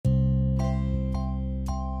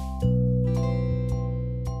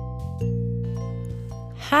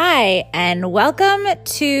Hi, and welcome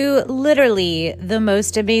to literally the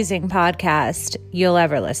most amazing podcast you'll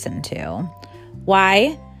ever listen to.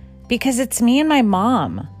 Why? Because it's me and my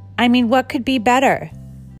mom. I mean, what could be better?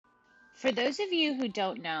 For those of you who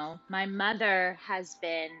don't know, my mother has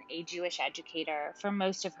been a Jewish educator for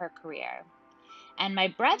most of her career. And my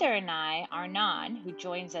brother and I, Arnon, who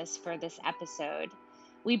joins us for this episode,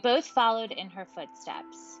 we both followed in her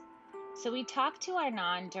footsteps. So we talked to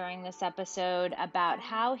Arnon during this episode about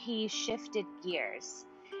how he shifted gears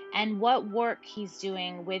and what work he's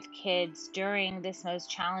doing with kids during this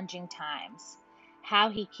most challenging times, how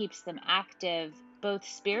he keeps them active both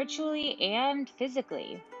spiritually and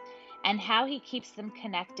physically, and how he keeps them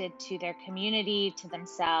connected to their community, to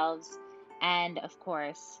themselves, and of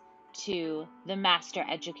course, to the master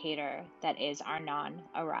educator that is Arnon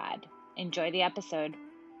Arad. Enjoy the episode.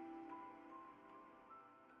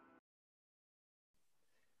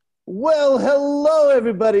 Well, hello,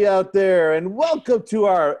 everybody out there, and welcome to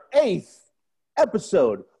our 8th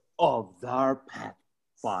episode of our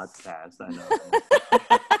podcast. I know.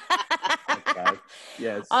 Okay.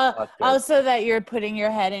 Yes. Podcast. Also, that you're putting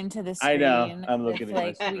your head into the screen. I know. I'm looking at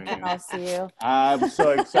my screen. We can all see you. I'm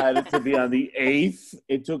so excited to be on the 8th.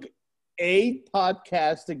 It took 8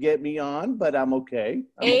 podcasts to get me on, but I'm okay.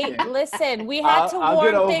 Okay. Listen, we had to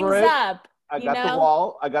warm things up. I got the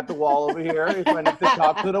wall. I got the wall over here. If I need to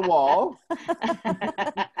talk to the wall.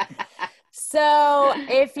 So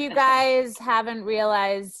if you guys haven't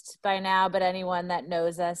realized by now, but anyone that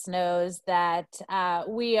knows us knows that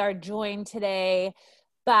we are joined today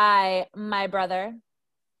by my brother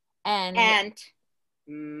and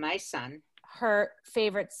my son. Her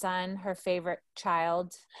favorite son, her favorite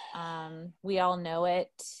child. We all know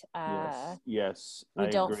it. Yes. We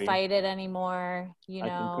don't fight it anymore. You know.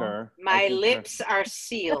 I concur. My lips are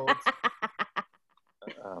sealed.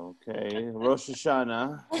 Okay. Rosh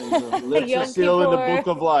Hashanah. Lips are sealed in the book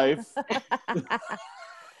of life.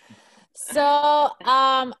 So,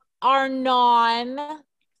 Arnon,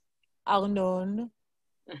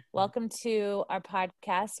 welcome to our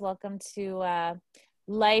podcast. Welcome to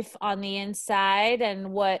life on the inside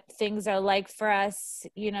and what things are like for us,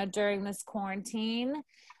 during this quarantine.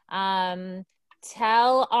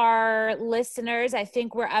 Tell our listeners, I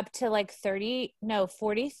think we're up to like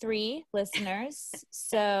 43 listeners.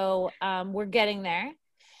 So we're getting there.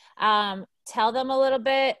 Tell them a little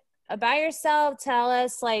bit about yourself. Tell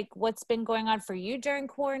us like what's been going on for you during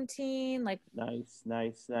quarantine. Nice.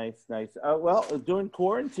 Well, during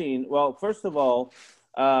quarantine, first of all,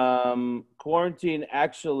 quarantine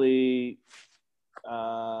actually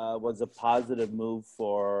was a positive move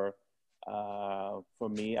for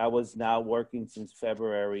me. I was now working since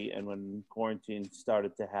February, and when quarantine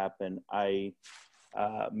started to happen,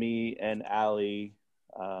 me and Allie,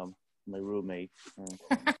 my roommate,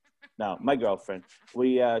 no, my girlfriend,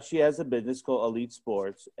 she has a business called Elite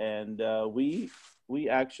Sports, and we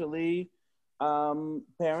actually,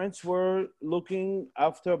 parents were looking,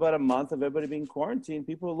 after about a month of everybody being quarantined,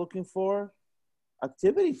 people were looking for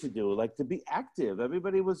activity to do, like to be active.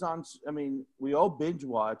 Everybody was we all binge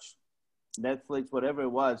watched Netflix, whatever it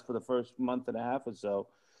was, for the first month and a half or so.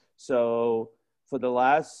 So for the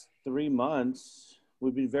last 3 months,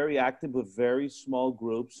 we've been very active with very small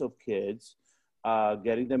groups of kids,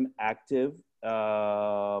 getting them active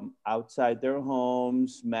outside their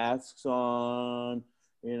homes, masks on,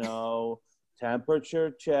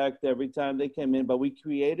 temperature checked every time they came in. But we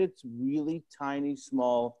created really tiny,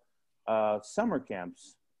 small summer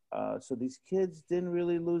camps. So these kids didn't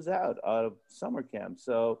really lose out of summer camps.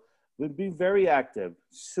 So we've been very active,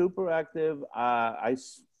 super active. I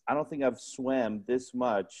don't think I've swam this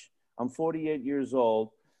much. I'm 48 years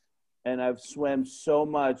old, and I've swam so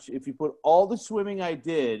much. If you put all the swimming I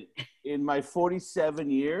did in my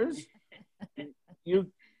 47 years,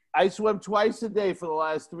 I swim twice a day for the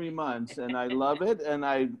last 3 months, and I love it. And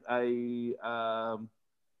I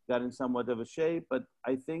got in somewhat of a shape, but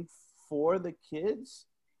I think for the kids,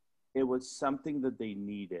 it was something that they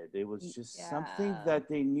needed. It was just something that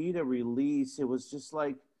they need a release. It was just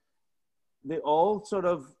like they all sort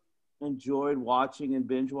of enjoyed watching and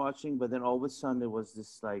binge watching, but then all of a sudden it was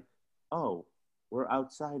this like, oh, we're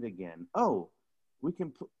outside again. Oh, we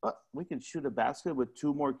can shoot a basket with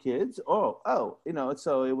 2 more kids. So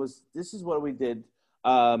this is what we did.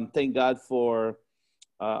 Thank God for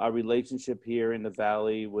our relationship here in the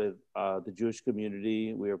Valley with the Jewish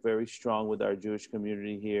community. We are very strong with our Jewish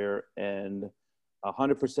community here, and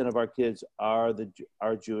 100% of our kids are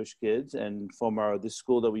Jewish kids, and from the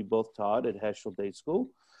school that we both taught at Heschel Day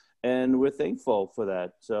School, and we're thankful for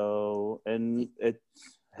that. So, and it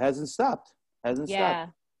hasn't stopped. Hasn't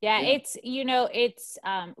stopped. Yeah, it's, it's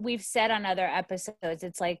we've said on other episodes,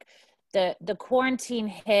 it's like the quarantine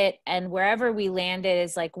hit and wherever we landed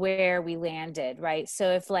is like where we landed, right?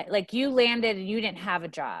 So if like you landed and you didn't have a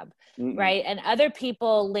job, right? And other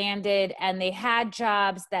people landed and they had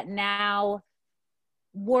jobs that now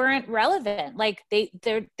weren't relevant. Like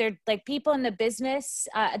they're like people in the business,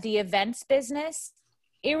 the events business,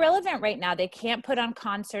 irrelevant right now. They can't put on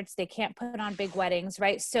concerts, they can't put on big weddings,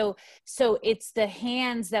 right? So it's the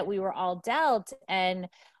hands that we were all dealt. And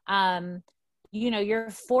you're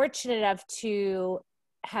fortunate enough to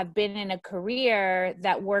have been in a career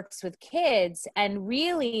that works with kids, and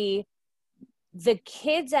really the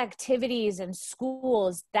kids' activities and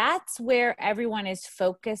schools, that's where everyone is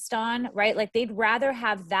focused on, right? Like they'd rather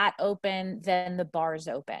have that open than the bars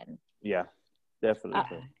open. Yeah,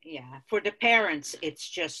 definitely. Yeah. For the parents, it's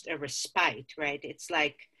just a respite, right? It's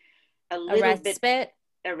like a respite. bit.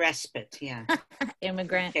 A respite, yeah.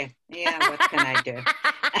 Immigrant. Okay. Yeah, what can I do?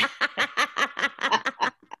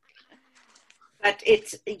 But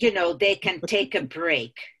it's, they can take a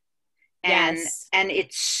break. And yes. And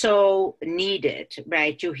it's so needed,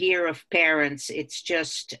 right? You hear of parents, it's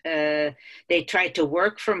just they try to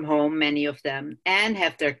work from home, many of them, and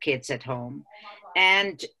have their kids at home,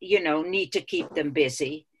 and need to keep them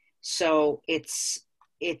busy. So it's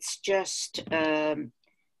just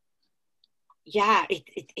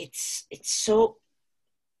it's so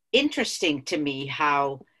interesting to me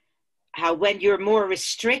how when you're more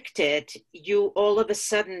restricted, you all of a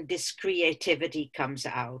sudden this creativity comes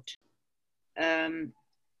out.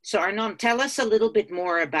 So Arnon, tell us a little bit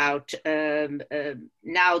more about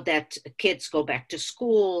now that kids go back to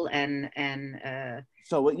school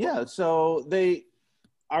So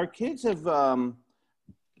our kids have,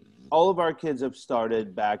 all of our kids have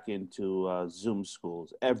started back into Zoom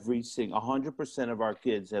schools. 100% of our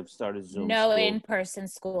kids have started Zoom No schools. in-person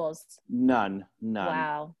schools. None.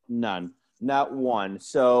 Wow. None. Not one.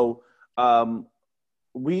 So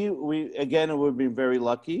we've been very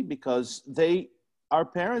lucky because our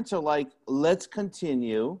parents are like, let's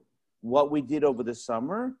continue what we did over the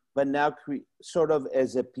summer, but now sort of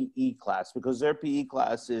as a PE class, because their PE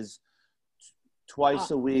class is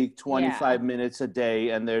twice a week, 25 minutes a day,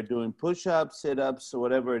 and they're doing push-ups, sit-ups, or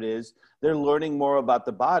whatever it is. They're learning more about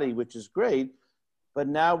the body, which is great. But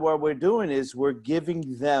now what we're doing is we're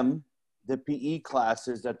giving them the PE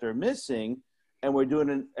classes that they're missing, and we're doing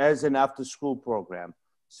it as an after-school program.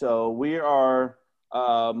 So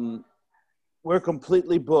we're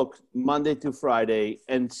completely booked Monday through Friday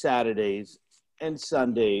and Saturdays and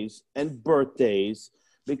Sundays and birthdays,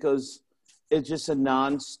 because it's just a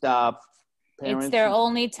nonstop. It's their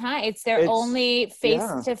only time. It's their only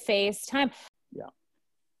face-to-face time. Yeah.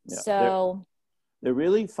 So they're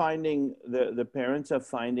really finding, the parents are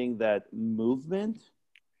finding that movement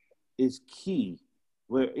is key.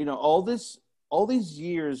 Where, all these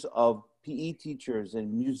years of PE teachers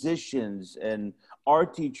and musicians and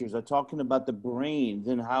art teachers are talking about the brains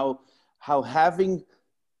and how having,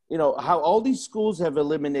 how all these schools have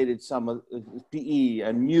eliminated some of PE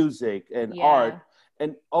and music and art.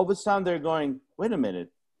 And all of a sudden they're going, wait a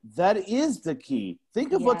minute, that is the key.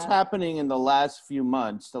 Think of what's happening in the last few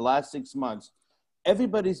months, the last 6 months.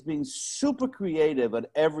 Everybody's being super creative at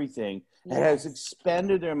everything. It has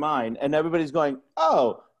expanded their mind, and everybody's going,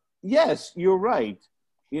 oh, yes, you're right.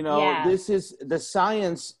 This is, the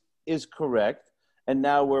science is correct, and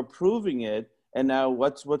now we're proving it. And now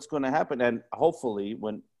what's going to happen? And hopefully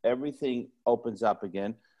when everything opens up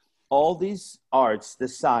again, all these arts, the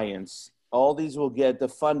science, all these will get the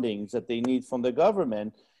fundings that they need from the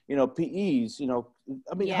government. PEs,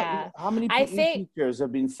 how many PE teachers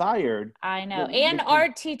have been fired? I know. And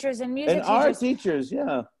art teachers and music teachers. And art teachers,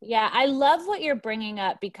 yeah. Yeah, I love what you're bringing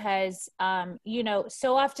up because,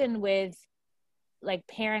 so often with like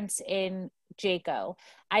parents in JACO,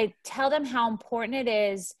 I tell them how important it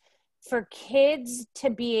is for kids to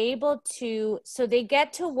be able to, so they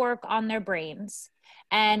get to work on their brains,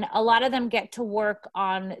 and a lot of them get to work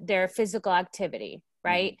on their physical activity,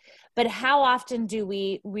 right? But how often do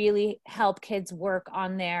we really help kids work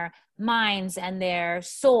on their minds and their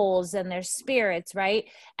souls and their spirits, right?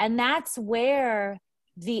 And that's where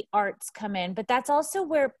the arts come in, but that's also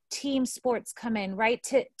where team sports come in, right?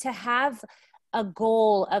 To have a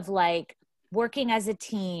goal of like working as a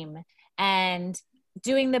team and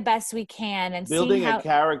doing the best we can and building a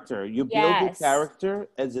character. You build a character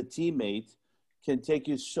as a teammate can take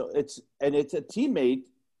you it's a teammate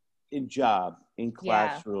in job, in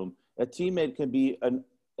classroom. A teammate can be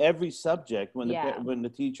every subject when the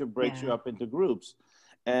teacher breaks you up into groups.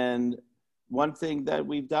 And one thing that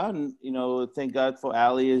we've done, thank God for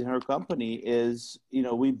Ali and her company, is,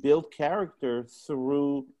 we build character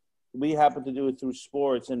through, we happen to do it through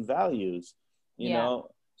sports and values,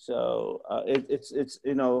 So it's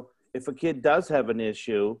if a kid does have an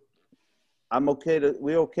issue,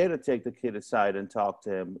 we're okay to take the kid aside and talk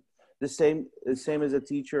to him. The same as a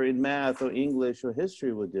teacher in math or English or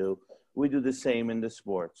history would do. We do the same in the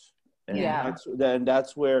sports. And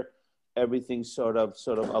that's where everything sort of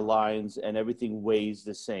aligns and everything weighs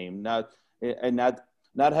the same. Not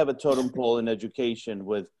have a totem pole in education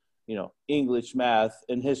with, English, math,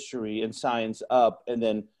 and history and science up, and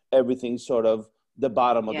then everything sort of the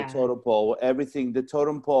bottom of the totem pole. The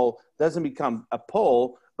totem pole doesn't become a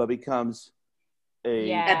pole, but becomes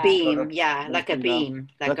a beam, like a beam,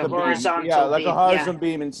 like a horizontal beam. Like a horizontal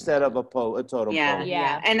beam instead of a totem pole.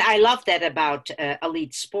 And I love that about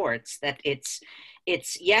elite sports, that it's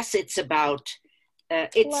about,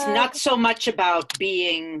 it's not so much about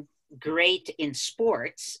being great in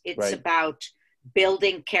sports. It's about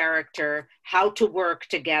building character, how to work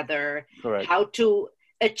together, how to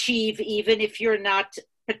achieve, even if you're not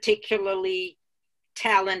particularly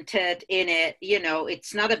talented in it.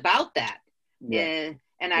 It's not about that.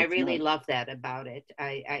 And I really love that about it.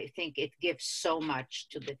 I think it gives so much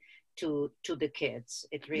to the kids.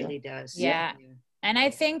 It really does. Yeah. And I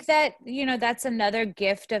think that, that's another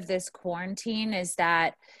gift of this quarantine, is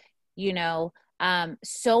that,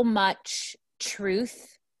 so much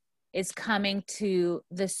truth is coming to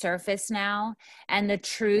the surface now, and the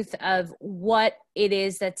truth of what it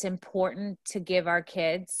is that's important to give our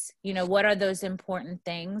kids, what are those important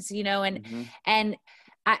things, and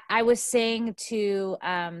I was saying to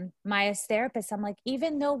Maya's therapist, I'm like,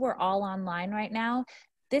 even though we're all online right now,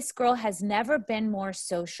 this girl has never been more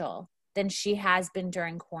social than she has been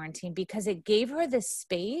during quarantine, because it gave her the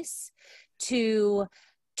space to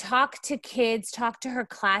talk to kids, talk to her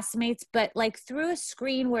classmates, but like through a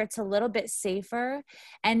screen where it's a little bit safer.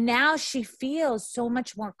 And now she feels so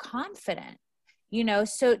much more confident,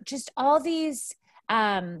 so just all these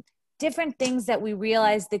different things that we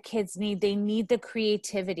realize the kids need. They need the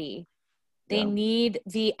creativity. They need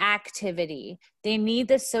the activity. They need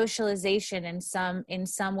the socialization in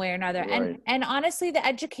some way or another. And honestly, the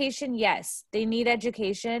education, yes, they need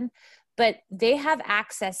education, but they have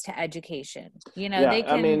access to education. They can.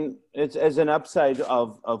 I mean, it's as an upside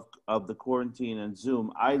of the quarantine and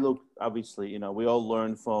Zoom. I look, obviously, we all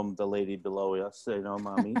learn from the lady below us,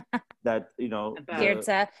 mommy, that,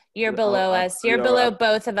 Tirza, you're below us. You're below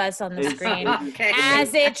both of us on the screen,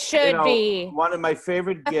 as it should be. One of my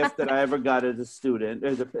favorite gifts that I ever got as a student,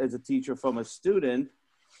 as a teacher from a student,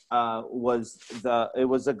 was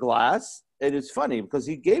a glass. And it's funny because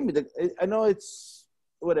he gave me I know it's,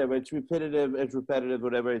 whatever, it's repetitive,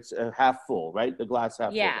 whatever, it's half full, right? The glass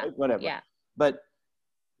half full, right? Whatever. Yeah. But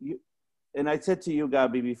and I said to you,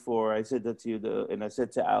 Gabi, before, I said that to you, and I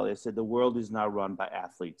said to Ali, I said, the world is not run by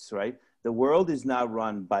athletes, right? The world is not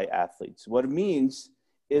run by athletes. What it means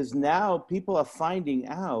is now people are finding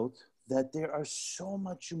out that there are so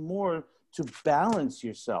much more to balance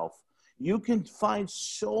yourself. You can find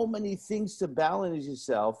so many things to balance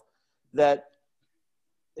yourself that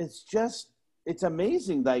it's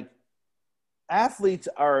amazing. Like, athletes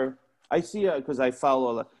are, I see, because I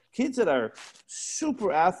follow a lot, kids that are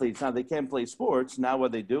super athletes. Now they can't play sports. Now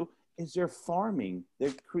what they do is they're farming.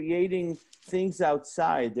 They're creating things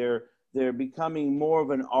outside. They're becoming more of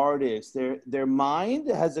an artist. Their mind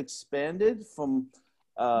has expanded from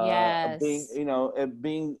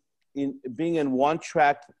being, being in one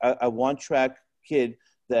track, a one-track kid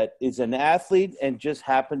that is an athlete and just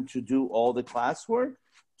happened to do all the classwork,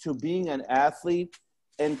 to being an athlete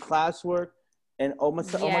and classwork, and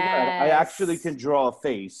almost, oh my God, I actually can draw a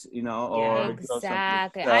face, or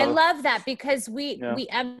exactly. I love that, because we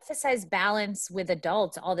emphasize balance with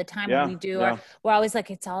adults all the time. When we do, we're always like,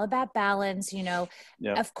 it's all about balance,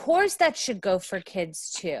 Of course, that should go for kids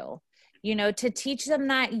too. To teach them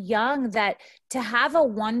that young, that to have a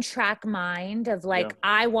one-track mind of like,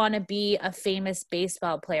 I want to be a famous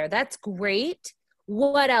baseball player. That's great.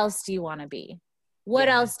 What else do you want to be? What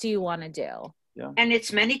else do you want to do? Yeah. And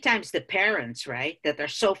it's many times the parents, right, that are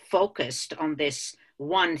so focused on this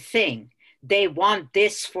one thing. They want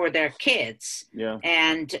this for their kids. Yeah.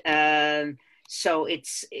 And so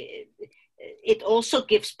it also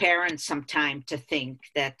gives parents some time to think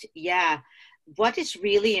that, what is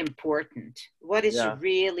really important? What is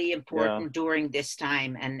really important during this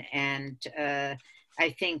time? And I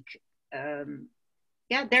think,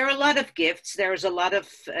 there are a lot of gifts. There's a lot of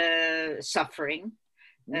suffering,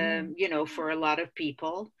 for a lot of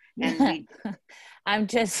people. And we, I'm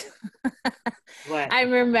just, what?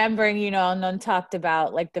 I'm remembering, Nun talked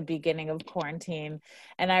about like the beginning of quarantine.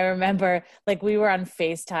 And I remember like we were on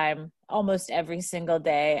FaceTime almost every single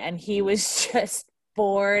day and he was just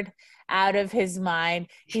bored out of his mind.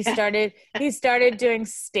 He started doing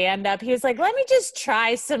stand up. He was like, let me just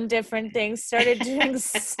try some different things. Started doing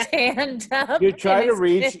stand up. You try to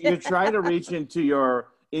reach into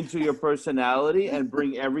your personality and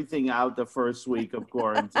bring everything out the first week of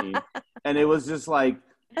quarantine. And it was just like,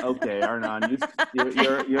 okay, Arnon,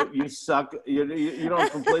 you suck. You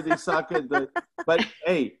don't completely suck at the. But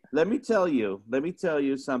hey, let me tell you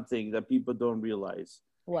something that people don't realize.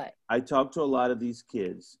 What? I talk to a lot of these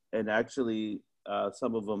kids, and actually,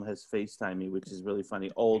 some of them has FaceTime me, which is really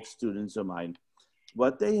funny. Old students of mine,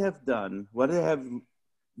 what they have done,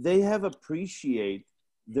 they have appreciate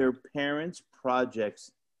their parents'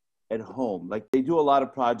 projects at home. Like they do a lot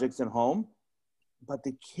of projects at home, but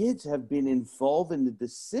the kids have been involved in the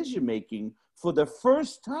decision making for the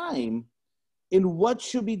first time in what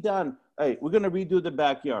should be done. Hey, we're going to redo the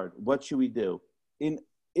backyard. What should we do?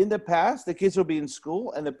 In the past, the kids would be in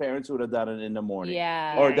school and the parents would have done it in the morning.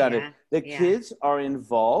 Yeah. Or done it. The kids are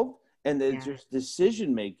involved and there's just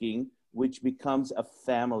decision making, which becomes a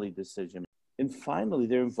family decision. And finally,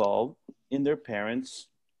 they're involved in their parents'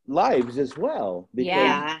 lives as well.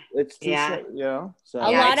 Because it's too short, So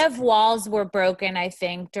a lot of walls were broken, I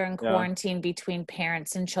think, during quarantine between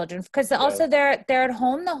parents and children. Because also they're at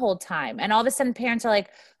home the whole time. And all of a sudden parents are like,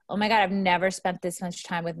 oh my God, I've never spent this much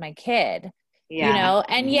time with my kid.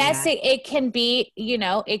 And yes, it can be,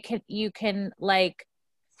 you can like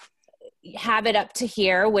have it up to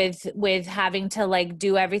here with having to like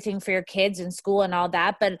do everything for your kids in school and all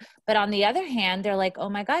that. But on the other hand, they're like, oh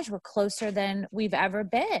my gosh, we're closer than we've ever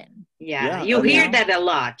been. Yeah. You hear that a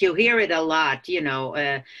lot. You hear it a lot,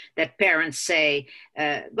 that parents say,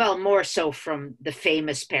 well, more so from the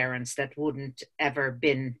famous parents that wouldn't ever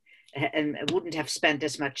been and wouldn't have spent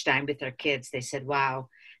as much time with their kids. They said, wow,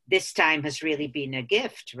 this time has really been a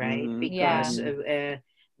gift, right? Because we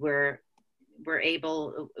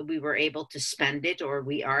were able to spend it, or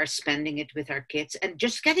we are spending it with our kids and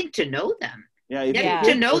just getting to know them. Getting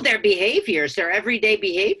to know their behaviors, their everyday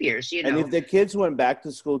behaviors, And if the kids went back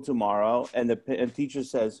to school tomorrow and the teacher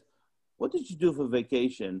says, what did you do for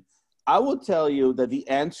vacation? I will tell you that the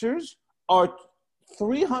answers are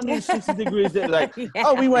 360 degrees. Like,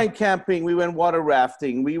 oh, we went camping, we went water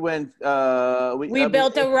rafting, we went we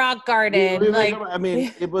built a rock garden.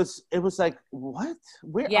 It was like, what?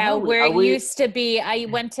 Where it used to be, I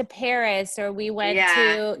went to Paris, or we went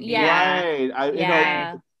to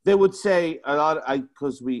right. They would say a lot.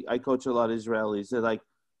 Because I coach a lot of Israelis. They're like,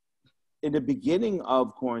 in the beginning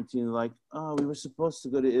of quarantine, like, oh, we were supposed to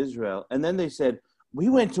go to Israel, and then they said, we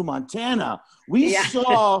went to Montana. We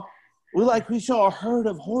saw a herd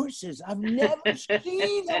of horses. I've never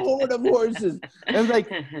seen a herd of horses. And like,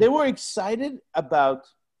 they were excited about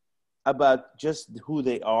just who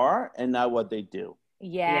they are and not what they do.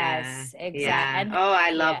 Yes, exactly. Yeah. Oh, I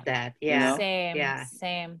love that. Yeah.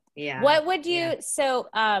 Same. Yeah. What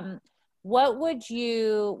would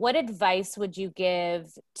you, what advice would you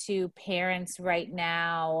give to parents right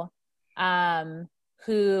now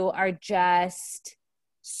who are just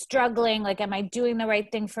struggling? Like, am I doing the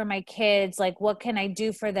right thing for my kids? Like, what can I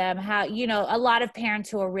do for them? How, a lot of parents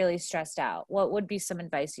who are really stressed out. What would be some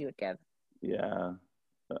advice you would give? Yeah.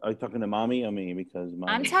 Are you talking to mommy or me? Because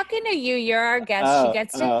I'm talking to you. You're our guest. She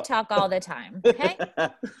gets to talk all the time. Okay.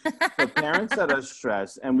 So parents that are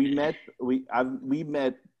stressed, and we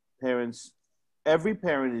met parents. Every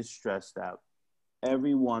parent is stressed out.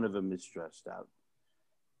 Every one of them is stressed out,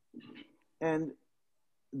 and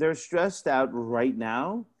they're stressed out right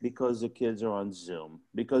now because the kids are on Zoom,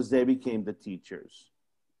 because they became the teachers.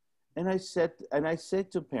 And I said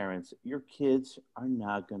to parents, your kids are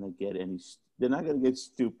not going to get they're not going to get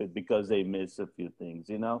stupid because they miss a few things,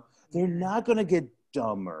 They're not going to get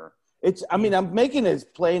dumber. I'm making it as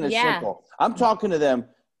plain as simple. I'm talking to them,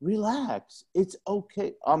 relax. It's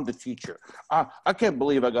okay. I'm the teacher. I can't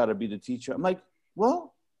believe I got to be the teacher. I'm like,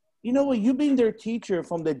 well, you know what? You've been their teacher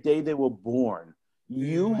from the day they were born.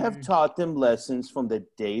 You have taught them lessons from the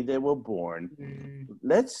day they were born.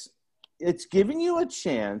 It's giving you a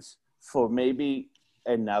chance for maybe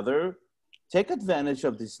take advantage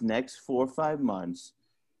of this next 4 or 5 months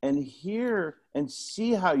and hear and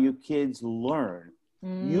see how your kids learn.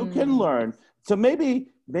 You can learn. So maybe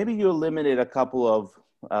you eliminate a couple of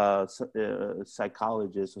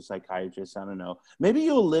psychologists or psychiatrists. I don't know. Maybe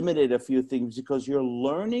you eliminate a few things because you're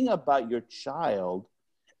learning about your child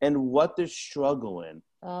and what they're struggling.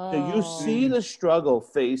 So you see the struggle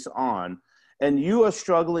face on, and you are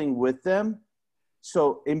struggling with them.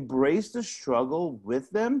 So embrace the struggle with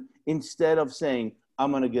them instead of saying,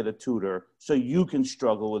 I'm going to get a tutor so you can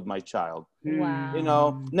struggle with my child. Wow. You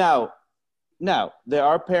know, now there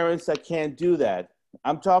are parents that can't do that.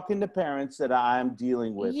 I'm talking to parents that I'm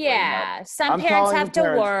dealing with right now. Some parents have to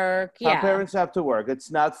work. Some parents have to work. It's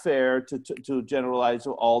not fair to generalize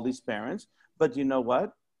all these parents. But you know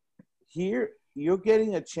what? Here, you're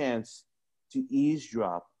getting a chance to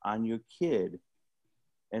eavesdrop on your kid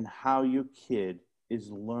and how your kid is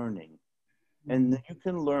learning. And then you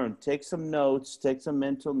can learn. Take some notes, take some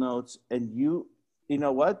mental notes, and you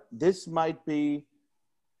know what? This might be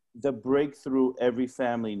the breakthrough every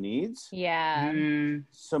family needs. Yeah.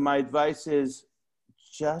 So my advice is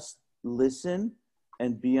just listen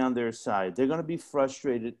and be on their side. They're going to be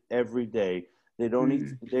frustrated every day. They don't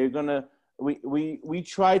need, they're going to, we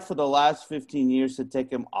tried for the last 15 years to take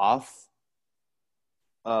them off,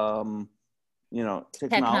 you know,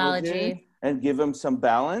 technology and give them some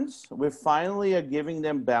balance. We finally are giving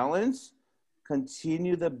them balance.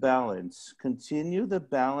 Continue the balance. Continue the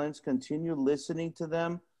balance. Continue listening to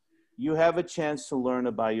them. You have a chance to learn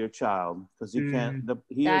about your child because you can't.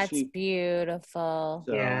 That's beautiful.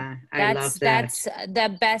 So, yeah, I love that. That's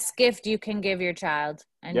the best gift you can give your child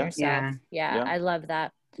and yourself. Yeah, I love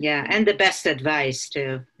that. Yeah, and the best advice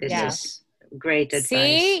too. This is great advice.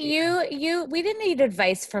 See, we didn't need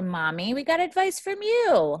advice from mommy. We got advice from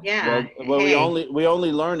you. Yeah. Well, hey. we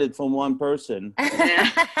only learned it from one person.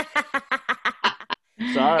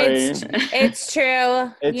 Sorry, it's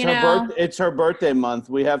true. It's her birthday month.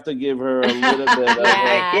 We have to give her a little bit of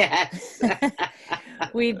yes.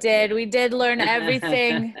 We did learn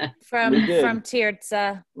everything from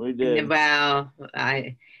Tirza. We did. Well,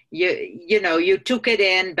 you took it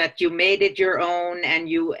in, but you made it your own, and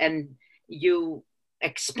you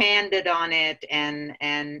expanded on it,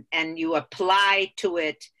 and you apply to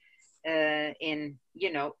it in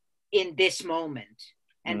this moment,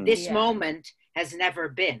 and this moment has never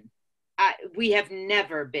been. We have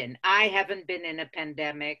never been. I haven't been in a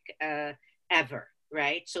pandemic ever,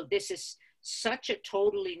 right? So this is such a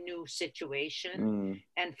totally new situation.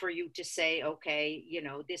 And for you to say, okay,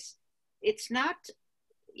 it's not,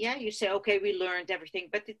 you say, okay, we learned everything,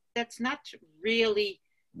 but that's not really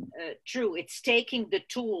true. It's taking the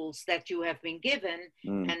tools that you have been given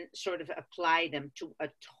and sort of apply them to a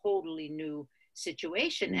totally new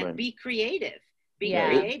situation and be creative.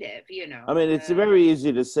 Creative, I mean, it's very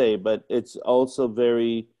easy to say, but it's also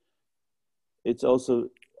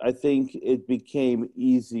I think it became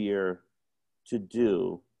easier to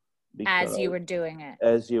do as you were doing it,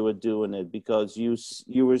 because you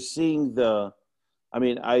were seeing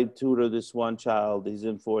I tutor this one child. He's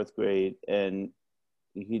in 4th grade, and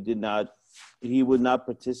he would not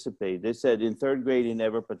participate. They said in 3rd grade he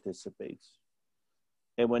never participates.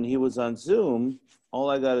 And when he was on Zoom, all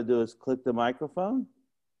I got to do is click the microphone,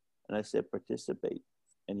 and I said, participate.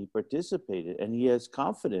 And he participated, and he has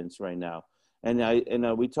confidence right now. And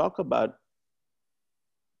we talk about,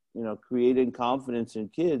 creating confidence in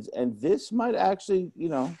kids. And this might actually, you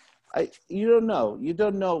don't know. You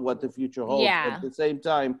don't know what the future holds. Yeah. But at the same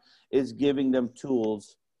time, is giving them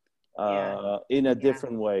tools in a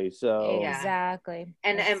different way. So exactly.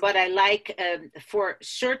 And what I like for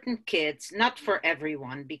certain kids, not for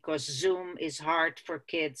everyone, because Zoom is hard for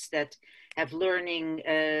kids that have learning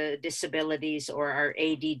disabilities or are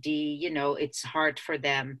ADD. It's hard for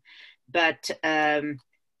them. But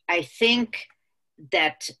I think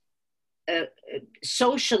that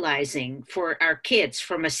socializing for our kids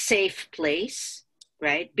from a safe place,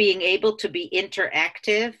 right? Being able to be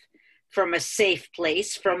interactive from a safe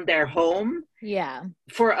place, from their home. Yeah.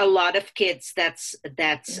 For a lot of kids, that's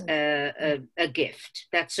a gift.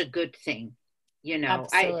 That's a good thing.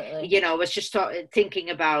 Absolutely. I was just thinking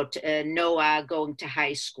about Noah going to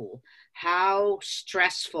high school. How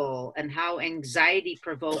stressful and how anxiety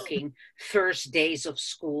provoking first days of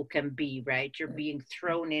school can be, right? You're being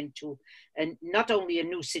thrown into not only a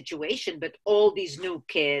new situation, but all these new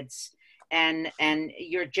kids, and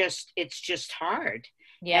it's just hard.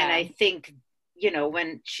 Yeah. And I think,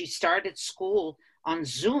 when she started school on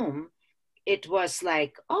Zoom, it was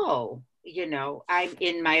like, I'm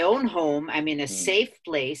in my own home. I'm in a safe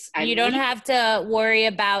place. You don't have to worry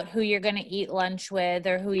about who you're going to eat lunch with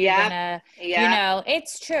or who you're going to,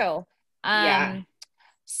 it's true.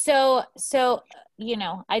 So,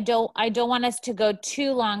 I don't want us to go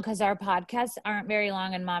too long because our podcasts aren't very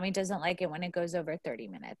long, and mommy doesn't like it when it goes over 30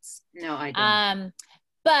 minutes. No, I don't.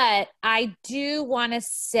 But I do want to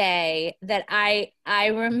say that I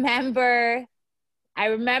remember I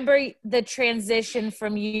remember the transition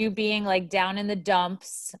from you being like down in the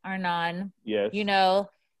dumps, Arnon, Yes. you know,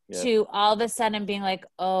 Yes. to all of a sudden being like,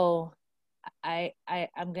 oh,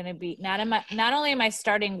 I'm gonna be not only am I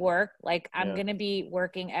starting work, like I'm gonna be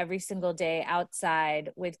working every single day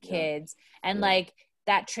outside with kids. And like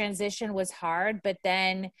that transition was hard, but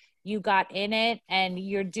then you got in it and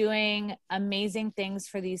you're doing amazing things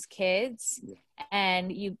for these kids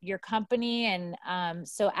and your company. And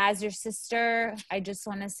so as your sister, I just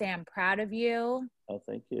want to say I'm proud of you. Oh,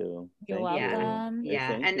 thank you. You're welcome. Yeah.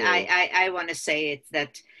 Thank And you. I want to say it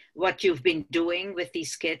that what you've been doing with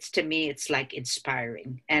these kids, to me, it's like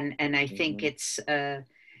inspiring. And I think it's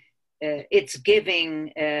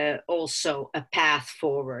giving also a path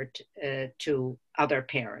forward to other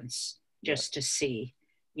parents, just to see,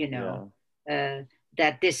 you know,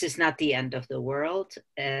 that this is not the end of the world.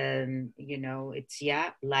 You know, it's,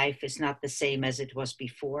 life is not the same as it was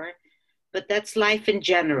before, but that's life in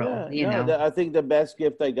general, you know. I think the best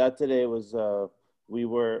gift I got today was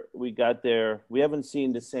we got there. We haven't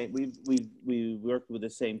seen the same. We worked with the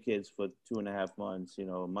same kids for 2.5 months. You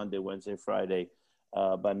know, Monday, Wednesday, Friday,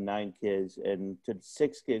 about 9 kids, and to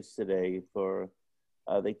 6 kids today.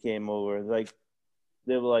 They came over. Like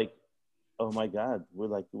they were like, oh my God,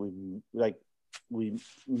 we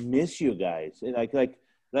miss you guys. And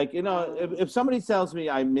like you know, if somebody tells me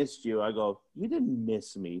I missed you, I go, you didn't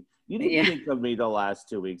miss me. You didn't think of me the last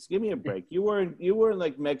 2 weeks. Give me a break. You were in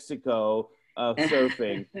like Mexico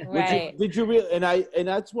surfing. Right. Did you really? And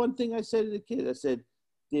that's one thing I said to the kid. I said,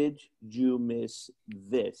 did you miss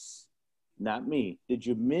this? Not me. Did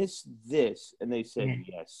you miss this? And they said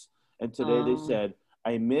yes. And today they said,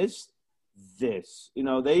 I missed this. You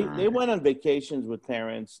know, they went on vacations with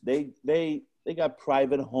parents. They got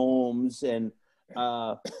private homes and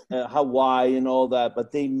Hawaii and all that,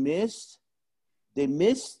 but they missed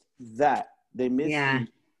that. They missed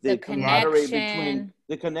the camaraderie between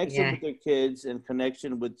the connection with their kids and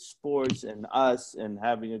connection with sports and us and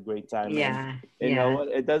having a great time. And you know what?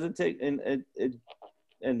 It doesn't take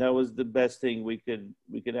and that was the best thing we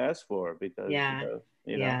could ask for because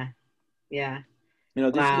you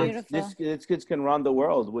know these kids can run the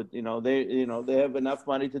world with they have enough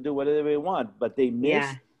money to do whatever they want, but they miss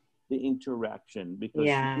the interaction because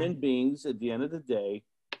human beings at the end of the day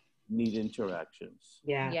need interactions.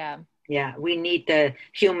 We need the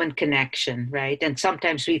human connection, right? And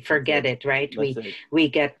sometimes we forget it, right?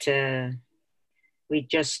 We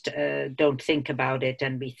just don't think about it,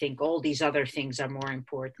 and we think all these other things are more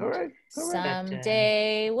important. Correct.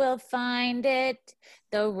 Someday we'll find it,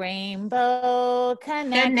 the rainbow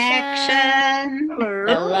connection.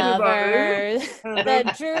 The lovers, the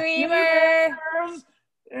dreamers,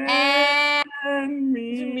 and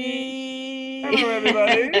me. Hello,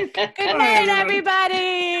 everybody. Good night,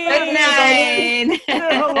 everybody. Good night.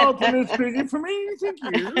 Hello to Miss Piggy for me. Thank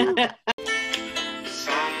you.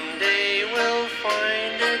 Someday we'll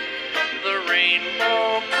find it, the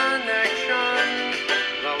rainbow connection,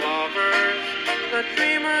 the lovers, the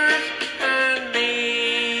dreamers.